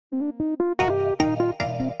Back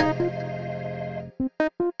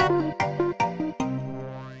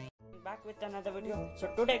with another video. So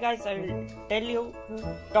today guys, I will tell you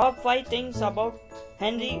top 5 things about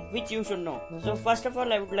Henry which you should know. So first of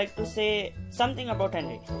all, I would like to say something about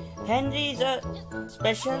Henry. Henry is a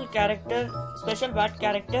special bat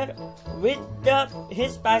character with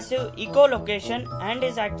his passive echolocation and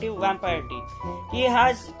his active vampire teeth. He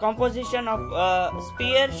has composition of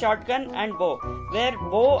spear, shotgun and bow, where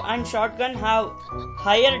bow and shotgun have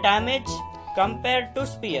higher damage compared to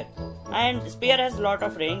spear, and spear has lot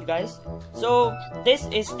of range guys. So this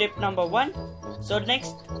is tip number 1. So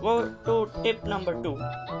next go to tip number 2.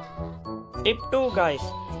 Tip 2 guys,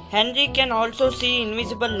 Henry can also see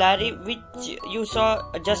invisible Larry, which you saw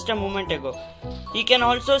just a moment ago. He can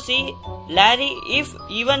also see Larry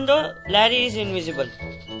even though Larry is invisible.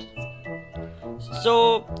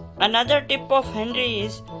 So another tip of Henry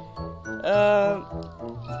is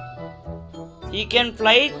he can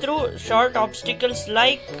fly through short obstacles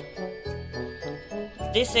like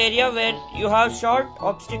this area where you have short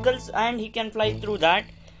obstacles, and he can fly through that.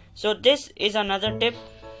 So this is another tip.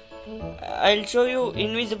 I'll show you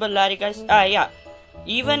invisible Larry guys.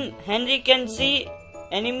 Even Henry can see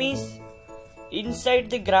enemies inside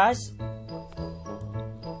the grass.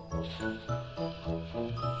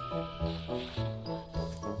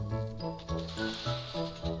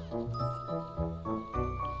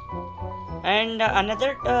 And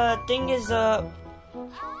another thing is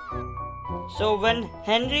so when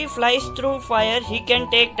Henry flies through fire, he can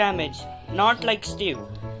take damage, not like Steve.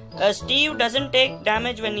 Steve doesn't take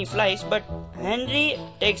damage when he flies, but Henry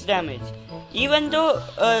takes damage. Even though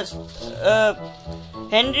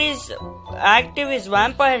Henry's active is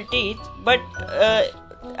vampire teeth, but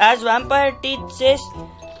as vampire teeth says,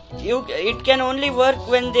 it can only work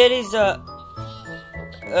when there is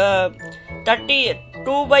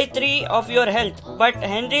 32/3 of your health. But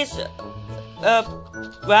Henry's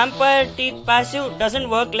vampire teeth passive doesn't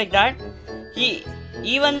work like that.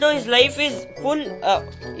 Even though his life is full,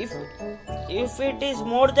 if it is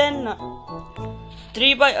more than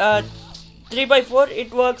 3/4,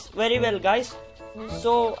 it works very well guys.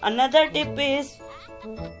 So another tip is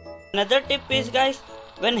guys,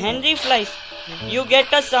 when Henry flies, you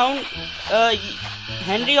get a sound.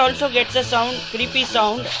 Henry also gets a sound, creepy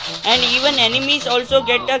sound, and even enemies also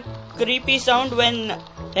get a creepy sound when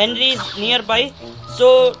Henry is nearby.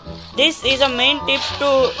 So this is a main tip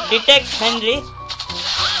to detect Henry,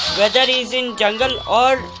 whether he is in jungle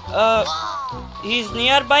or he is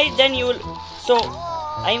nearby. Then you will. So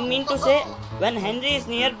I mean to say, when Henry is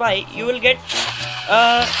nearby, you will get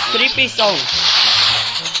a creepy sound.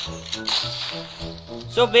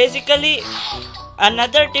 So basically,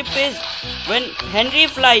 another tip is, when Henry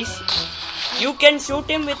flies, you can shoot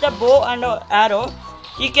him with a bow and an arrow.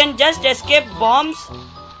 He can just escape bombs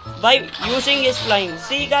by using his flying.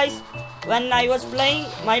 See guys, when I was flying,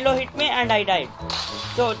 Milo hit me and I died.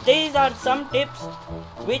 So these are some tips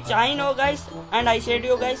which I know guys, and I shared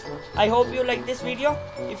you guys. I hope you like this video.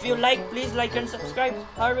 If you like, please like and subscribe.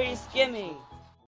 Harvey is gaming.